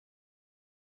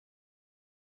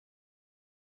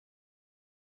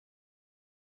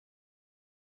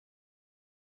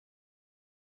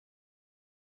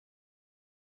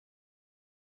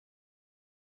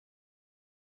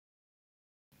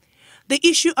The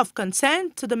issue of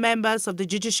concern to the members of the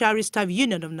Judiciary Staff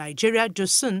Union of Nigeria,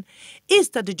 JUSUN, is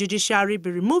that the judiciary be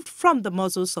removed from the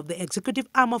muzzles of the executive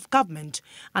arm of government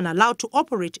and allowed to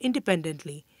operate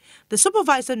independently. The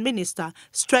supervising minister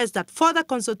stressed that further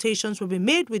consultations will be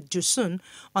made with JUSUN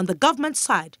on the government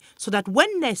side so that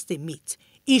when next they meet,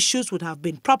 issues would have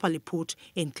been properly put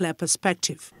in clear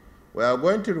perspective. We are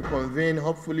going to reconvene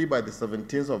hopefully by the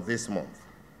 17th of this month.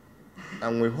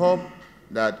 And we hope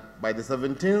that by the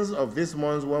 17th of this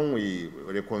month, when we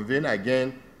reconvene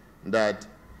again, that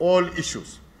all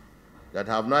issues that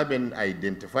have not been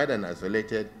identified and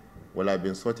isolated will have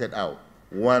been sorted out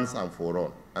once and for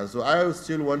all. And so I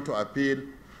still want to appeal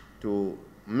to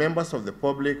members of the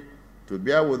public to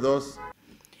bear with us.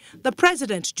 The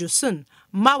president, JUSUN,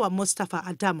 Mawa Mustafa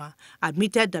Adama,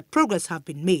 admitted that progress have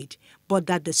been made, but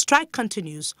that the strike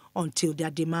continues until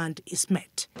their demand is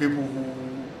met. People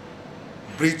who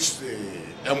breached the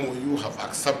MOU have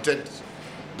accepted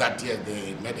that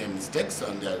they made a mistake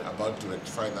and they are about to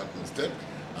rectify that mistake,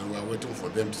 and we are waiting for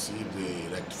them to see if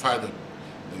they rectify the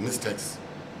mistakes.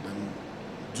 Then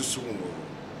JUSUN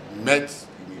will meet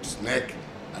its neck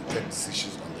and take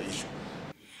decisions on the issue.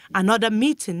 Another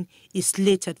meeting is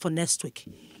slated for next week.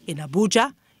 In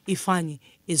Abuja, Ifeanyi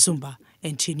Ezumba,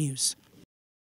 NT News.